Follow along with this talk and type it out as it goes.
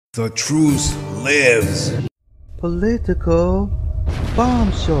The truth lives. Political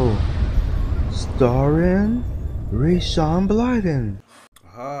Bomb Show, starring Rayshawn Blyden.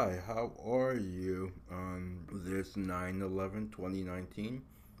 Hi, how are you on this 9/11/2019?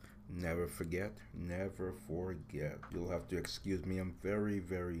 Never forget, never forget. You'll have to excuse me, I'm very,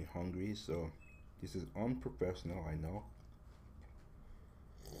 very hungry, so this is unprofessional, I know.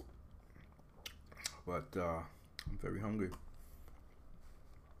 But I'm very hungry.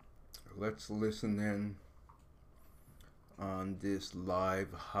 Let's listen in on this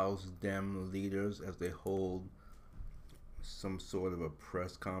live House Dem leaders as they hold some sort of a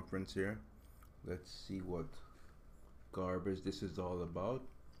press conference here. Let's see what garbage this is all about.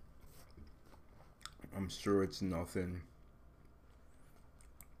 I'm sure it's nothing.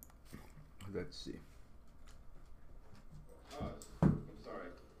 Let's see. I'm sorry.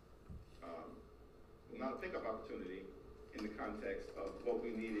 Not a pickup opportunity in the context of what we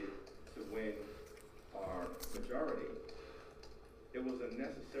needed to win our majority. It was a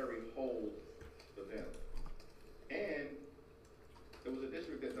necessary hold for them. And it was a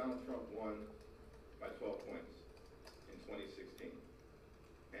district that Donald Trump won by 12 points in 2016.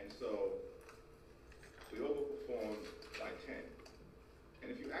 And so we overperformed by 10.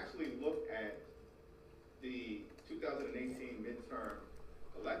 And if you actually look at the 2018 midterm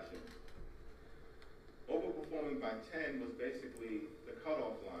election, overperforming by 10 was basically the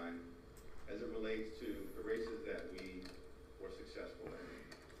cutoff line as it relates to the races that we were successful in.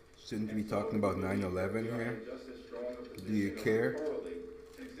 Shouldn't we be talking about 9/11 here? Do you care? To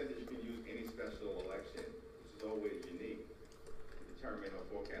the extent that you can use any special election, which is always unique, to determine or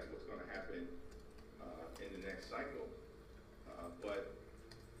forecast what's going to happen in the next cycle. But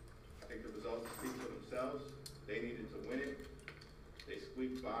I think the results speak for themselves. They needed to win it. They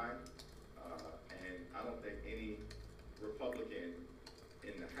squeaked by. And I don't think any Republican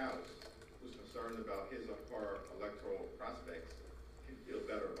in the House who's concerned about his or her electoral prospects can feel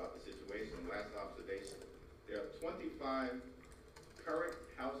better about the situation. Last observation, there are 25 current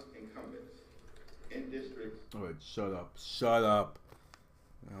House incumbents in districts. All right, shut up. Shut up.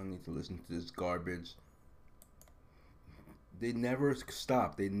 I don't need to listen to this garbage. They never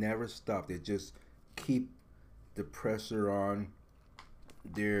stop. They never stop. They just keep the pressure on.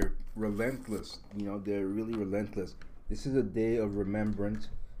 They're relentless. They're really relentless. This is a day of remembrance.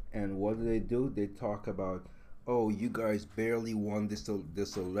 And what do? They talk about, oh, you guys barely won this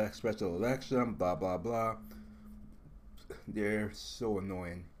special election, blah, blah, blah. They're so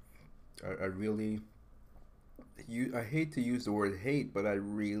annoying. I really, I hate to use the word hate, but I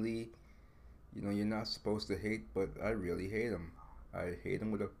really, you're not supposed to hate, but I really hate them. I hate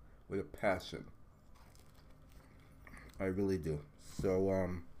them with a passion. I really do. So,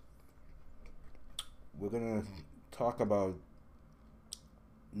 we're going to talk about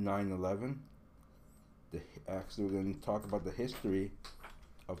 9/11. Actually, we're going to talk about the history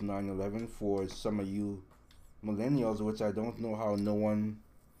of 9/11 for some of you millennials, which I don't know how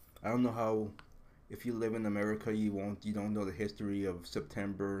I don't know how, if you live in America, you don't know the history of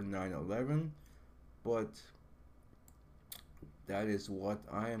September 9/11, but that is what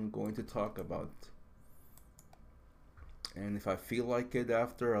I am going to talk about. And if I feel like it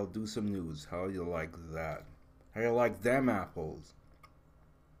after, I'll do some news. How do you like that? How do you like them apples?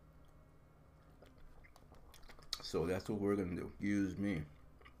 So that's what we're going to do. Excuse me.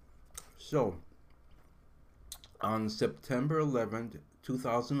 So, on September 11th,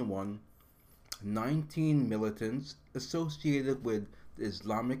 2001, 19 militants associated with the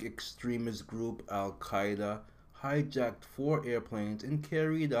Islamic extremist group Al-Qaeda hijacked 4 airplanes and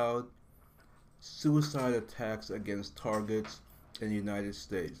carried out suicide attacks against targets in the United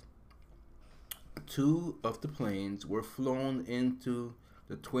States. 2 of the planes were flown into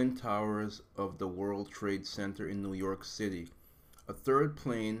the Twin Towers of the World Trade Center in New York City. A 3rd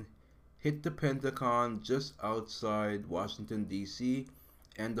plane hit the Pentagon just outside Washington, D.C.,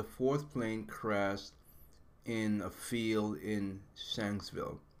 and the 4th plane crashed in a field in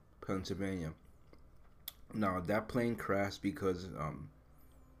Shanksville, Pennsylvania. Now, that plane crashed because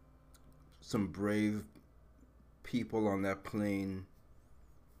some brave people on that plane,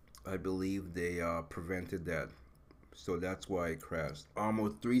 I believe they prevented that. So that's why it crashed.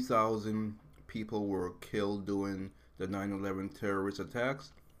 Almost 3,000 people were killed during the 9/11 terrorist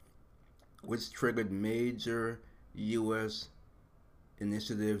attacks, which triggered major U.S.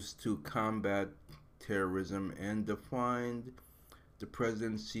 initiatives to combat terrorism and defined the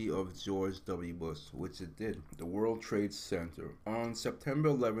presidency of George W. Bush, which it did. The World Trade Center. On September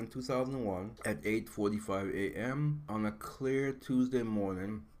 11, 2001, at 8:45 a.m. on a clear Tuesday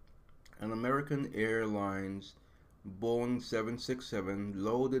morning, an American Airlines Boeing 767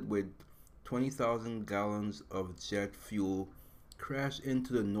 loaded with 20,000 gallons of jet fuel crashed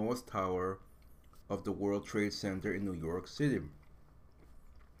into the North Tower of the World Trade Center in New York City.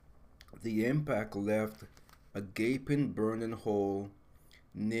 The impact left a gaping burning hole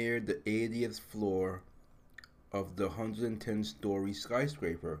near the 80th floor of the 110-story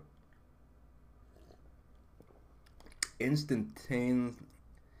skyscraper, instantly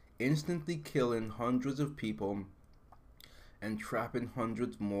killing hundreds of people and trapping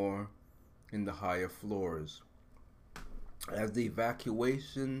hundreds more in the higher floors. As the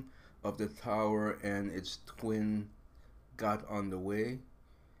evacuation of the tower and its twin got underway,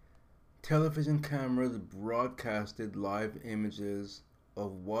 television cameras broadcasted live images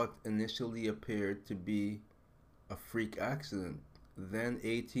of what initially appeared to be a freak accident. Then,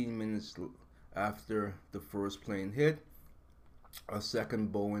 18 minutes after the first plane hit, a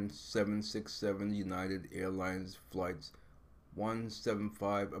second Boeing 767 United Airlines Flight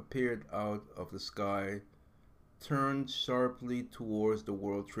 175 appeared out of the sky, turned sharply towards the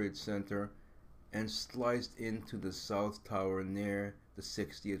World Trade Center, and sliced into the South Tower near the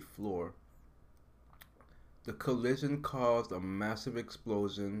 60th floor. The collision caused a massive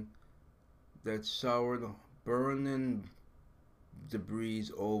explosion that showered burning debris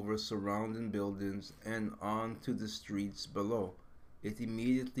over surrounding buildings and onto the streets below. It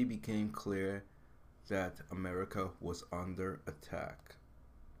immediately became clear that America was under attack.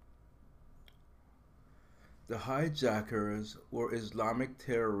 The hijackers were Islamic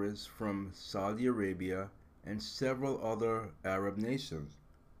terrorists from Saudi Arabia and several other Arab nations,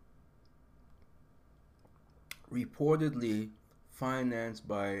 reportedly financed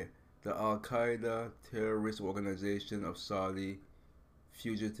by the Al-Qaeda terrorist organization of Saudi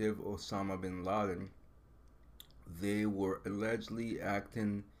fugitive Osama bin Laden. They were allegedly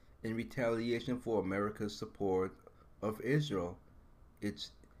acting in retaliation for America's support of Israel,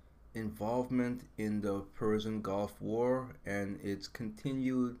 its involvement in the Persian Gulf War, and its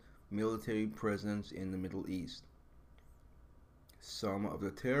continued military presence in the Middle East. Some of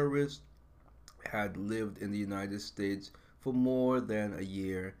the terrorists had lived in the United States for more than a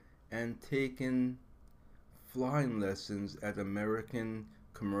year and taken flying lessons at American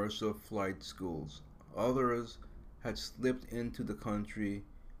commercial flight schools. Others had slipped into the country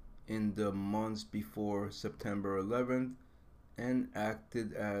in the months before September 11th and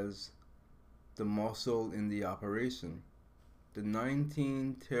acted as the muscle in the operation. The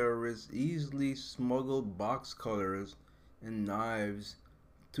 19 terrorists easily smuggled box cutters and knives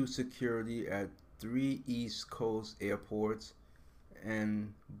to security at 3 East Coast airports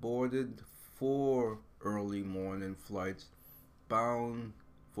and boarded 4 early morning flights bound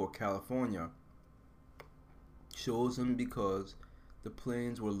for California, chosen because the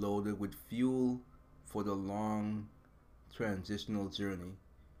planes were loaded with fuel for the long transitional journey.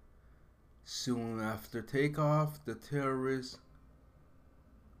 Soon after takeoff, the terrorists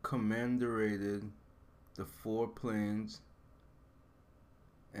commandeered the 4 planes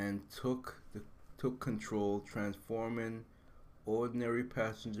and took control, transforming ordinary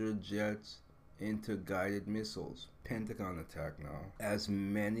passenger jets into guided missiles. Pentagon attack now. As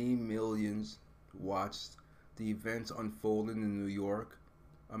many millions watched the events unfolding in New York,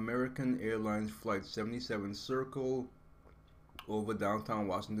 American Airlines Flight 77 circled over downtown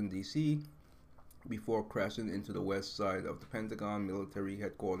Washington, D.C. before crashing into the west side of the Pentagon military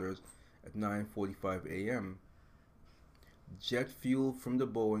headquarters at 9:45 a.m. Jet fuel from the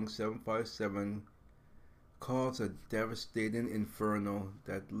Boeing 757 caused a devastating inferno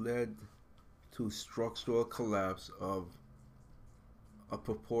that led to structural collapse of a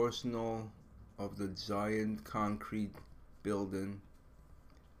proportional of the giant concrete building,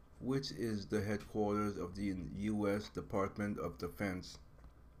 which is the headquarters of the U.S. Department of Defense.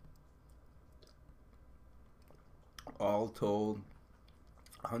 All told,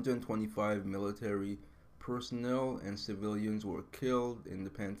 125 military personnel and civilians were killed in the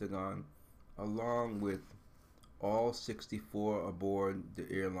Pentagon, along with all 64 aboard the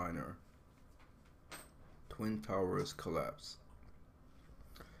airliner. Twin Towers collapse.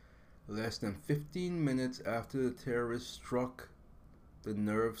 Less than 15 minutes after the terrorists struck the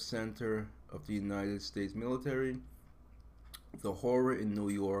nerve center of the United States military, the horror in New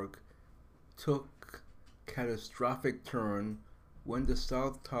York took catastrophic turn when the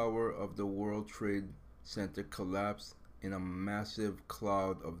South Tower of the World Trade Center collapsed in a massive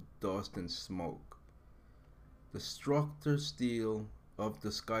cloud of dust and smoke. The structural steel of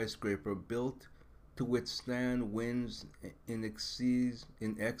the skyscraper, built to withstand winds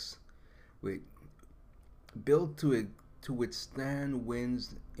built to to withstand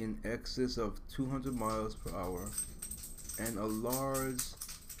winds in excess of 200 miles per hour, and a large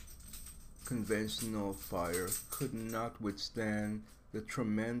conventional fire could not withstand the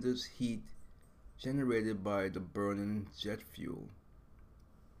tremendous heat generated by the burning jet fuel.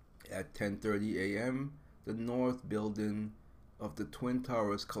 At 10:30 a.m., the north building of the Twin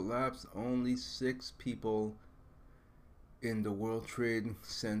Towers collapsed. Only 6 people in the World Trade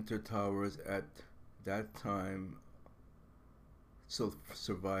Center towers at that time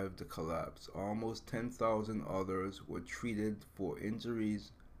survived the collapse. Almost 10,000 others were treated for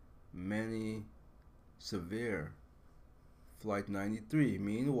injuries, many severe. Flight 93.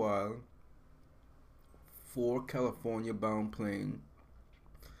 Meanwhile, 4 California-bound planes,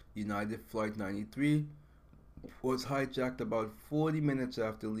 United Flight 93, was hijacked about 40 minutes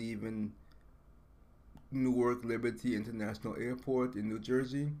after leaving Newark Liberty International Airport in New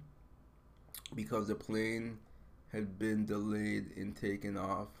Jersey because the plane had been delayed in taking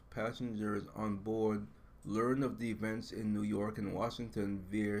off. Passengers on board learned of the events in New York and Washington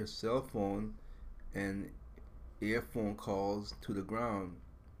via cell phone and earphone calls to the ground.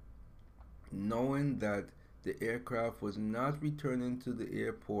 Knowing that the aircraft was not returning to the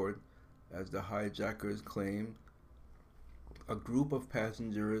airport as the hijackers claimed, a group of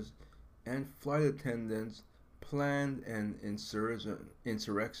passengers and flight attendants planned an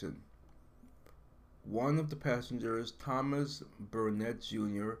insurrection. One of the passengers, Thomas Burnett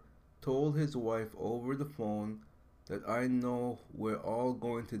Jr., told his wife over the phone that I know we're all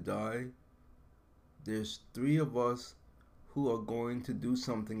going to die. There's 3 of us who are going to do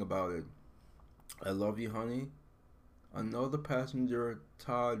something about it. I love you, honey. Another passenger,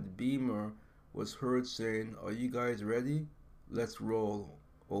 Todd Beamer, was heard saying, are you guys ready? Let's roll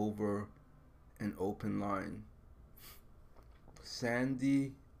over an open line.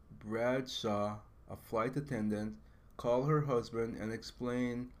 Sandy Bradshaw, a flight attendant, called her husband and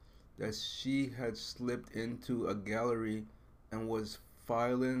explained that she had slipped into a gallery and was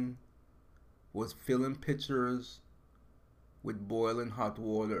filling pitchers with boiling hot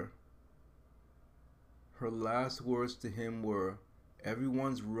water. Her last words to him were,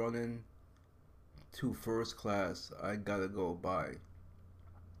 everyone's running to first class. I gotta go. Bye.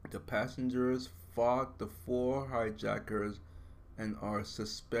 The passengers fought the 4 hijackers and are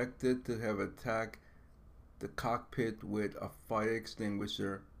suspected to have attacked the cockpit with a fire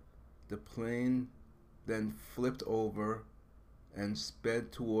extinguisher. The plane then flipped over and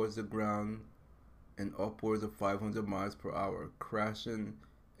sped towards the ground and upwards of 500 miles per hour, crashing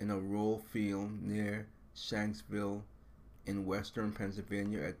in a roll field near Shanksville in western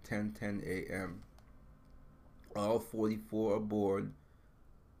Pennsylvania at 10:10 a.m. All 44 aboard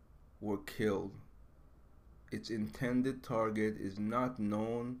were killed. Its intended target is not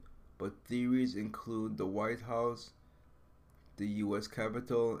known, but theories include the White House, the U.S.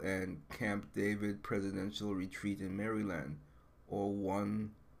 Capitol, and Camp David presidential retreat in Maryland, or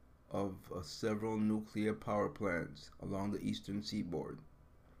one of several nuclear power plants along the eastern seaboard.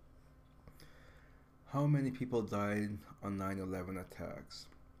 How many people died on 9/11 attacks?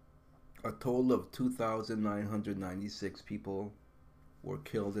 A total of 2,996 people were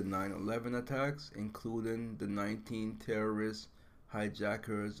killed in 9/11 attacks, including the 19 terrorist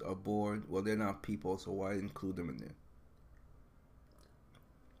hijackers aboard. Well, they're not people, so why include them in there?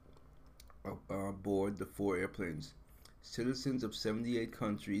 Aboard the 4 airplanes. Citizens of 78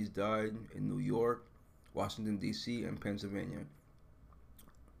 countries died in New York, Washington, D.C., and Pennsylvania.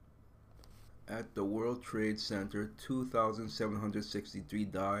 At the World Trade Center, 2,763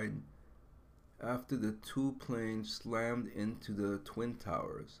 died after the 2 planes slammed into the Twin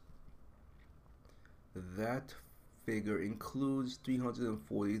Towers. That figure includes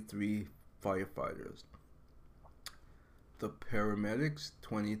 343 firefighters. The paramedics,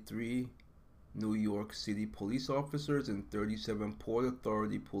 23 New York City police officers, and 37 Port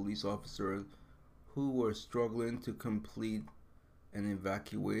Authority police officers who were struggling to complete an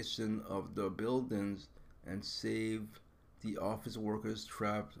evacuation of the buildings and save the office workers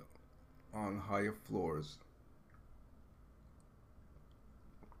trapped on higher floors.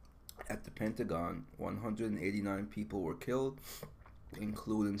 At the Pentagon, 189 people were killed,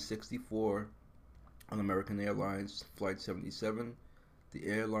 including 64 on American Airlines Flight 77, the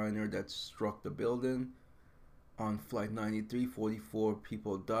airliner that struck the building. On Flight 93, 44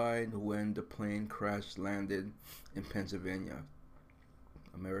 people died when the plane crash landed in Pennsylvania.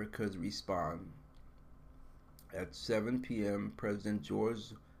 America's response. At 7 p.m., President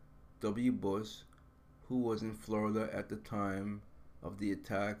George W. Bush, who was in Florida at the time of the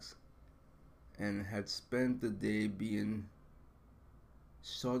attacks and had spent the day being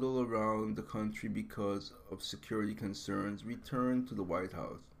shuttled around the country because of security concerns, returned to the White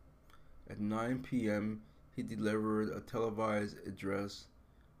House. At 9 p.m., he delivered a televised address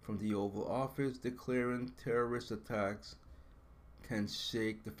from the Oval Office declaring terrorist attacks can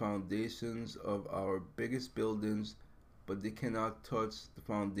shake the foundations of our biggest buildings, but they cannot touch the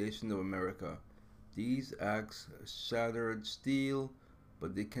foundation of America. These acts shattered steel,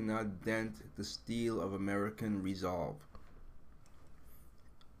 but they cannot dent the steel of American resolve.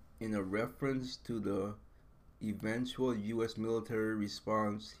 In a reference to the eventual U.S. military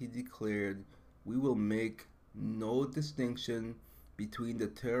response, he declared, "We will make no distinction between the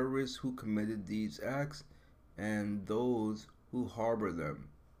terrorists who committed these acts and those who harbor them."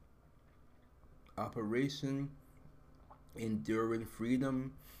 Operation Enduring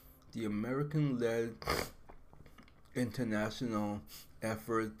Freedom, the American-led international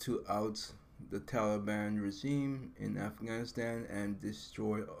effort to oust the Taliban regime in Afghanistan and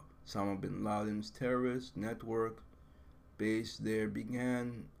destroy Osama bin Laden's terrorist network based there,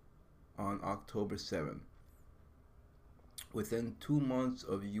 began on October 7. Within 2 months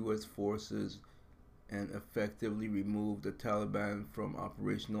of U.S. forces and effectively removed the Taliban from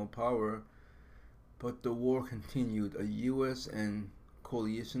operational power, but the war continued. A U.S. and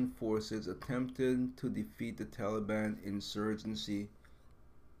coalition forces attempted to defeat the Taliban insurgency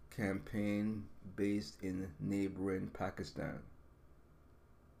campaign based in neighboring Pakistan.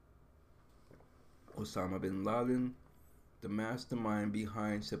 Osama bin Laden, the mastermind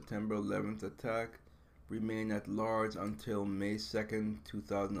behind September 11th attack, remained at large until May 2nd,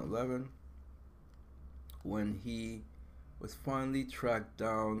 2011, when he was finally tracked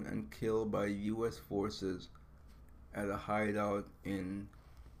down and killed by U.S. forces at a hideout in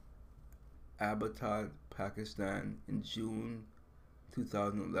Abbottabad, Pakistan in June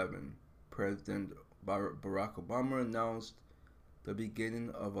 2011. President Barack Obama announced the beginning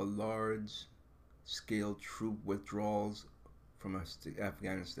of a large-scale troop withdrawals from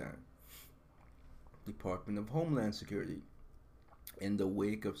Afghanistan. Department of Homeland Security. In the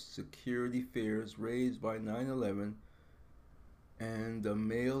wake of security fears raised by 9/11 and the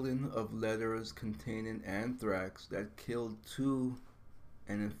mailing of letters containing anthrax that killed 2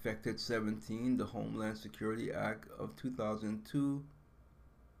 and infected 17, the Homeland Security Act of 2002,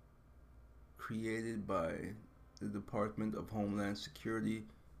 created by the Department of Homeland Security,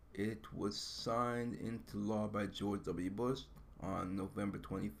 it was signed into law by George W. Bush on November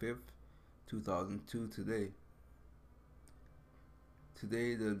 25th, 2002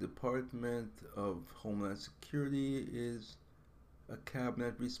 Today, the Department of Homeland Security is a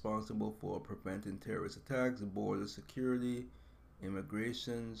cabinet responsible for preventing terrorist attacks, border security,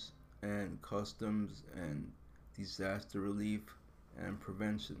 immigrations and customs, and disaster relief and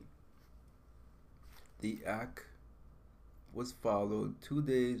prevention. The act was followed 2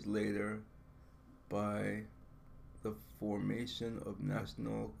 days later by the formation of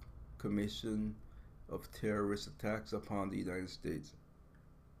National Commission of Terrorist Attacks upon the United States.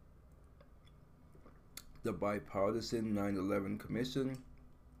 The Bipartisan 9/11 Commission.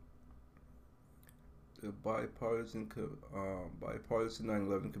 The Bipartisan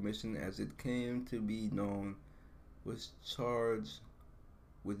 9/11 Commission, as it came to be known, was charged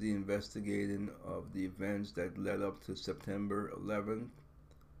with the investigating of the events that led up to September 11th.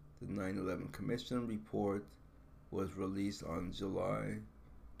 The 9/11 Commission report was released on July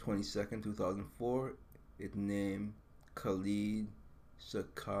 22nd, 2004. It named Khalid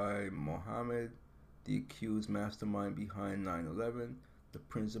Sheikh Mohammed the accused mastermind behind 9/11, the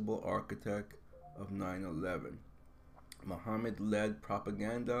principal architect of 9/11. Mohammed led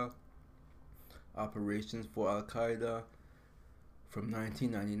propaganda operations for Al-Qaeda from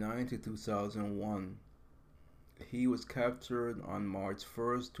 1999 to 2001. He was captured on March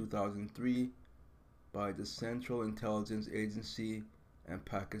 1st, 2003 by the Central Intelligence Agency and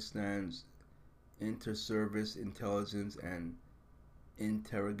Pakistan's Inter-Service Intelligence and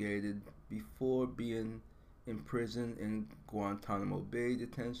interrogated before being imprisoned in Guantanamo Bay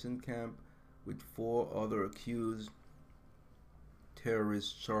detention camp with 4 other accused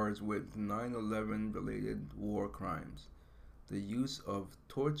terrorists charged with 9/11 related war crimes. The use of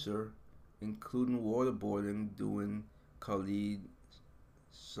torture, including waterboarding, during Khalid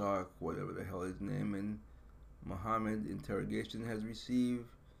Sheikh, whatever the hell his name, and Mohammed interrogation has received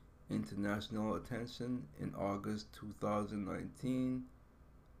international attention. In August 2019,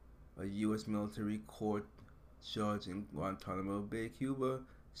 a U.S. military court judge in Guantanamo Bay, Cuba,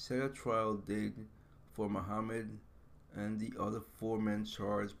 set a trial date for Mohammed and the other 4 men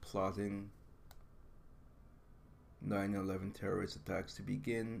charged plotting 9/11 terrorist attacks to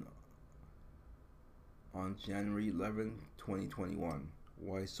begin on January 11, 2021.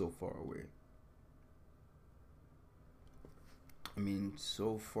 Why so far away? I mean,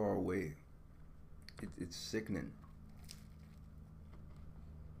 so far away. It's sickening.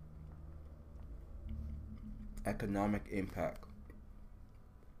 Economic impact.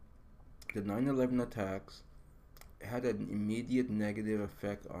 The 9/11 attacks had an immediate negative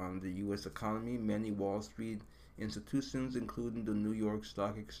effect on the U.S. economy. Many Wall Street institutions, including the New York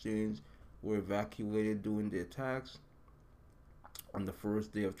Stock Exchange, were evacuated during the attacks. On the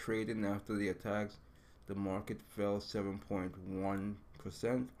first day of trading after the attacks, the market fell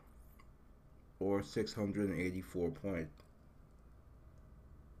 7.1% or 684 points.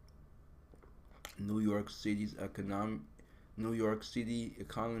 New York City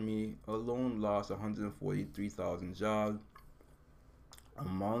economy alone lost 143,000 jobs a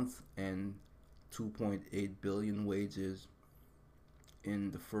month and 2.8 billion wages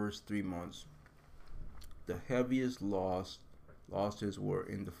in the first 3 months. The heaviest losses were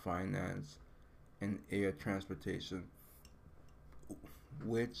in the finance and air transportation,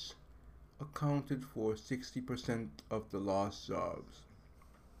 which accounted for 60% of the lost jobs.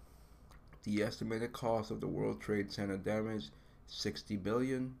 The estimated cost of the World Trade Center damage, 60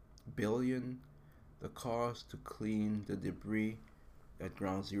 billion. The cost to clean the debris at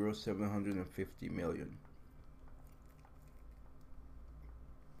ground zero, 750 million.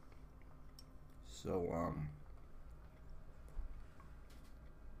 So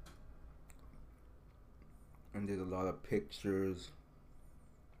and there's a lot of pictures,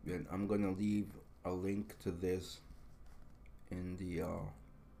 and I'm gonna leave a link to this in the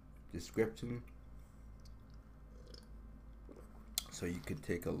description so you can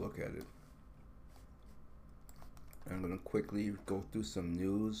take a look at it. I'm gonna quickly go through some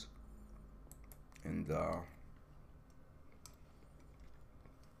news and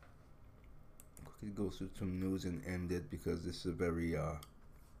end it because this is a very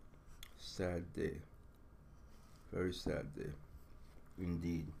sad day. Very sad day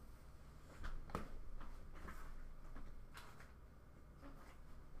indeed.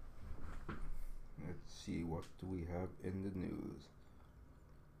 Let's see, what do we have in the news?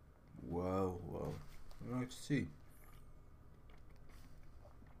 Well, let's see.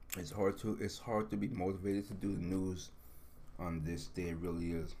 It's hard to be motivated to do the news on this day. It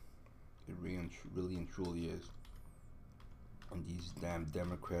really is. It really and truly is. And these damn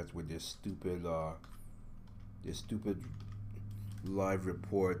Democrats with their stupid live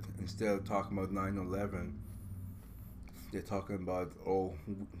report, instead of talking about 9/11, they're talking about, oh,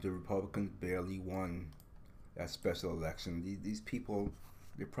 the Republicans barely won that special election. These people,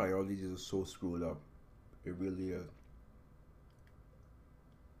 their priorities are so screwed up. It really is.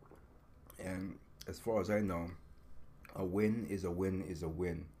 And as far as I know, a win is a win is a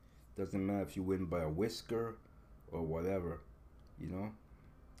win. Doesn't matter if you win by a whisker or whatever, you know?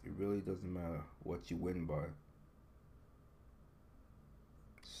 It really doesn't matter what you win by.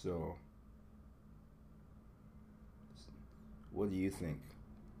 So, what do you think?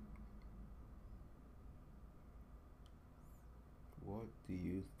 What do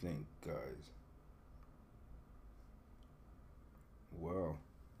you think, guys? Well,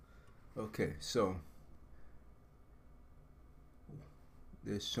 okay, so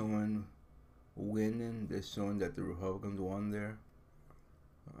they're showing winning. They're showing that the Republicans won there.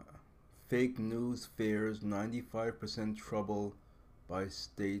 Fake news fears 95% trouble by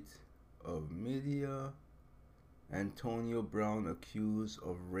state of media. Antonio Brown accused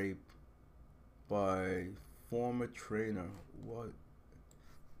of rape by former trainer. What?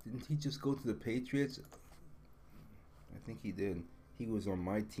 Didn't he just go to the Patriots? I think he did. He was on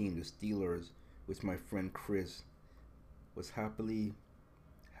my team, the Steelers, which my friend Chris was happily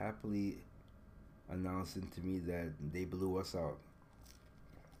announcing to me that they blew us out.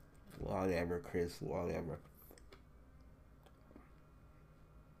 Whatever, Chris, whatever.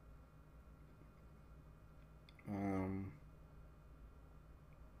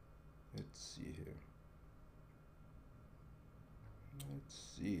 Let's see here. Let's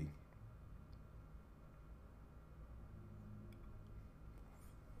see.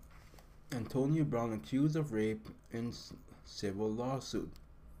 Antonio Brown accused of rape in civil lawsuit.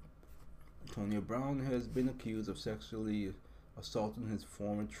 Antonio Brown has been accused of sexually assaulting his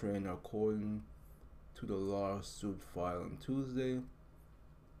former trainer, according to the lawsuit filed on Tuesday.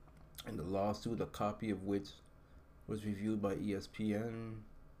 In the lawsuit, a copy of which was reviewed by ESPN,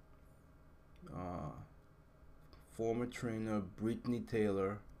 former trainer Brittany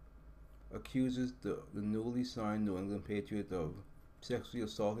Taylor accuses the newly signed New England Patriot of sexually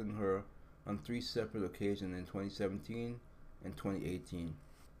assaulting her on 3 separate occasions in 2017 and 2018.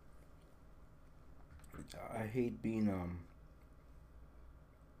 I hate being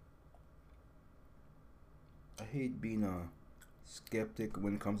I hate being a skeptic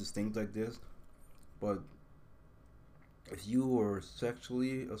when it comes to things like this, but if you were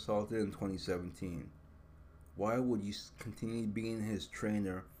sexually assaulted in 2017, why would you continue being his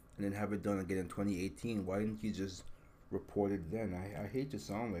trainer and then have it done again in 2018? Why didn't you just report it then? I hate to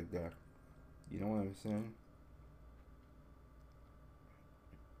sound like that. You know what I'm saying?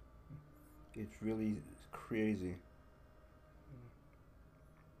 It's really crazy.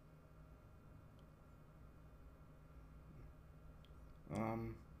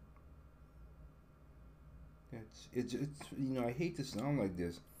 Um, it's you know, I hate to sound like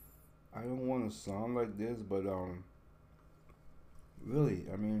this. I don't want to sound like this, but really,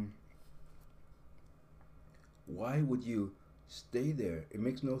 I mean, why would you stay there? It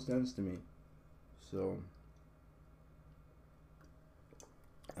makes no sense to me. So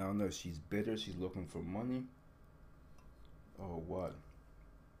I don't know if she's bitter, she's looking for money, or what.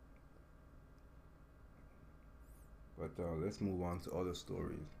 But let's move on to other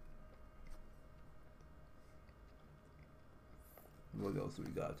stories. What else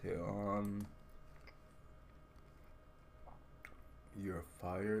we got here? You're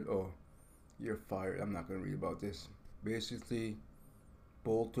fired. Oh, you're fired. I'm not gonna read about this. Basically,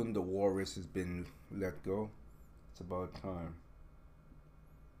 Bolton the Walrus has been let go. It's about time.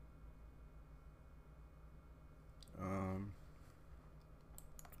 Um,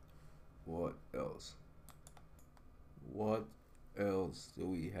 what else? What else do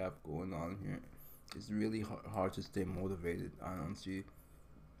we have going on here? It's really hard to stay motivated, honestly,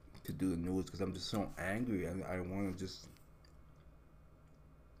 to do the news because I'm just so angry. I want to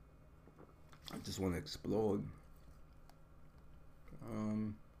I just want to explode.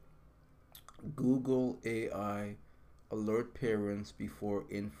 Google AI alert parents before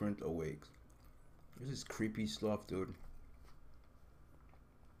infant awakes. This is creepy stuff, dude.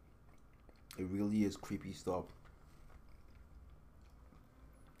 It really is creepy stuff.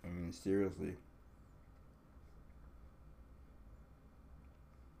 I mean, seriously.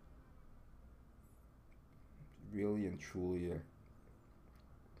 Really and truly, yeah.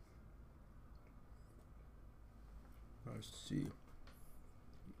 Let's see.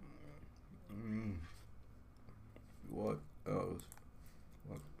 What else?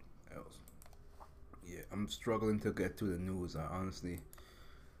 What else? Yeah, I'm struggling to get to the news, honestly,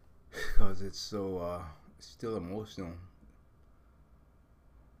 because it's so still emotional.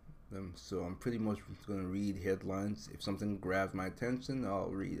 So I'm pretty much gonna read headlines. If something grabs my attention, I'll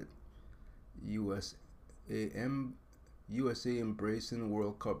read it. USA embracing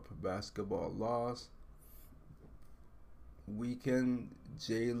World Cup basketball loss. Weekend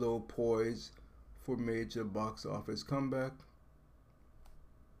J-Lo poised for major box office comeback.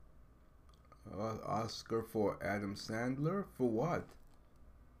 Oscar for Adam Sandler for what?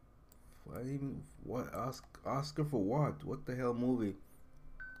 What Oscar for what? What the hell movie?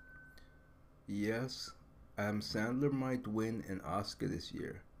 Yes, Adam Sandler might win an Oscar this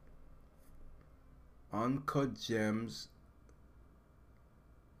year. Uncut Gems,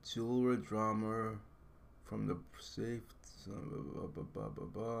 jewelry drama from the safe,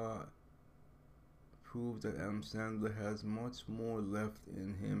 prove that Adam Sandler has much more left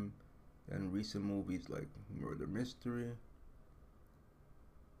in him than recent movies like Murder Mystery.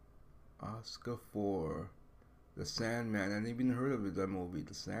 Oscar for The Sandman. I hadn't even heard of that movie,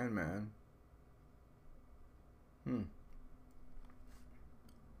 The Sandman.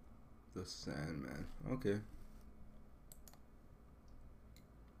 The Sandman. Okay.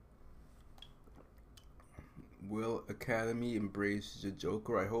 Will Academy embrace the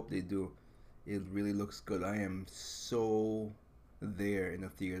Joker? I hope they do. It really looks good. I am so there in the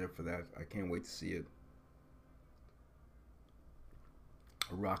theater for that. I can't wait to see it.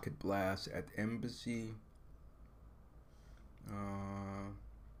 Rocket blast at embassy.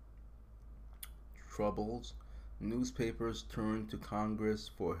 Troubles. Newspapers turn to Congress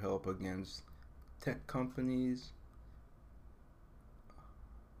for help against tech companies.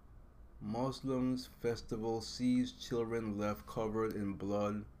 Muslims festival sees children left covered in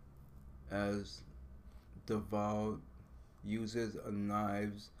blood as devout uses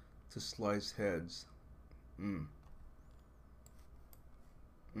knives to slice heads.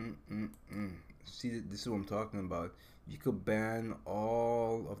 See, this is what I'm talking about. You could ban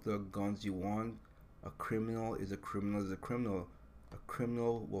all of the guns you want. A criminal is a criminal is a criminal. A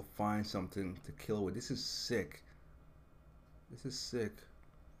criminal will find something to kill with. This is sick. This is sick.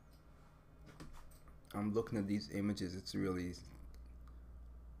 I'm looking at these images. It's really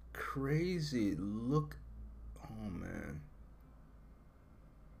crazy. Look. Oh man.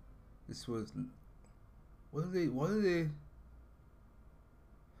 This was. What are they?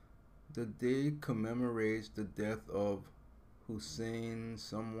 The day commemorates the death of Hussein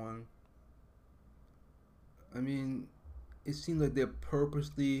someone. I mean, it seems like they're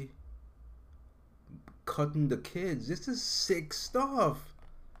purposely cutting the kids. This is sick stuff.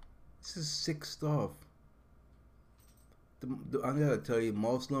 This is sick stuff. I gotta tell you,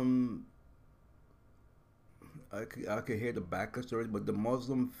 Muslim, I could hear the backup story, but the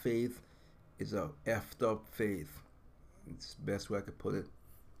Muslim faith is a effed up faith. It's the best way I could put it.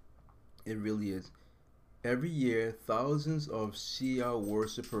 It really is. Every year, thousands of Shia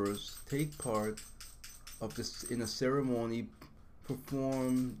worshippers take part of this in a ceremony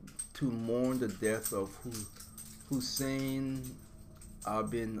performed to mourn the death of Hussein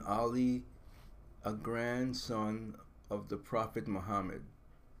ibn Ali, a grandson of the Prophet Muhammad.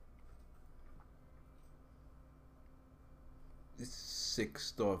 It's sick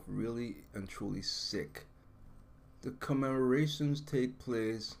stuff, really and truly sick. The commemorations take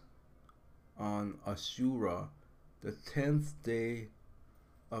place on Ashura, the 10th day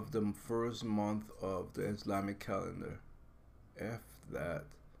of the first month of the Islamic calendar. F that.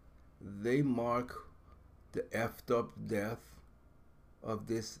 They mark the effed up death of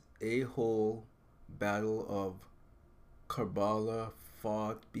this a-hole battle of Karbala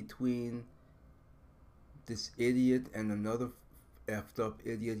fought between this idiot and another effed up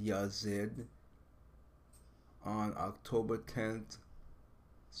idiot, Yazid, on October 10th,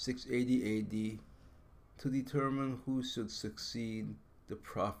 680 AD, to determine who should succeed the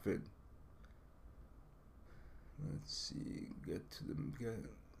Prophet. Let's see,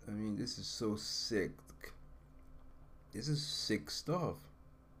 I mean, this is so sick. This is sick stuff.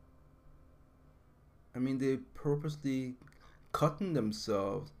 I mean, they purposely cutting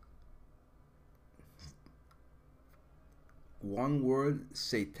themselves. One word,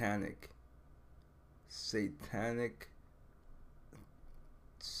 satanic. Satanic,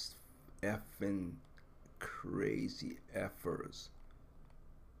 effing crazy effers.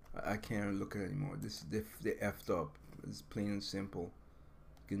 I can't look at it anymore. This they effed up. It's plain and simple.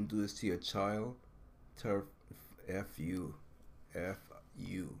 You can do this to your child. F you.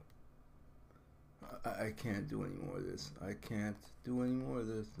 I can't do any more of this. I can't do any more of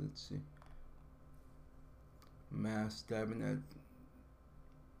this. Let's see. Mass stabbing at.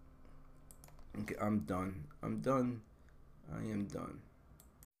 Okay, I'm done. I am done.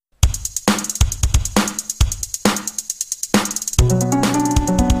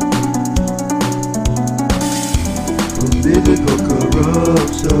 Political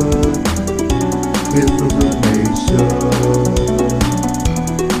corruption, misinformation.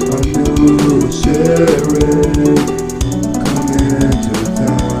 A new sheriff coming to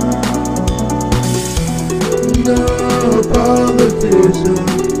town. No politician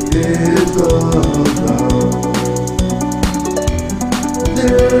is allowed.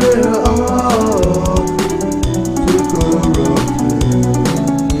 They're all too corrupted.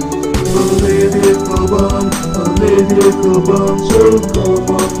 Political bomb, so come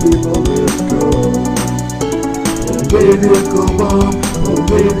on people, let's go. Political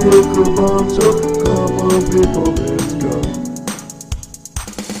bomb, so come on people, let's go.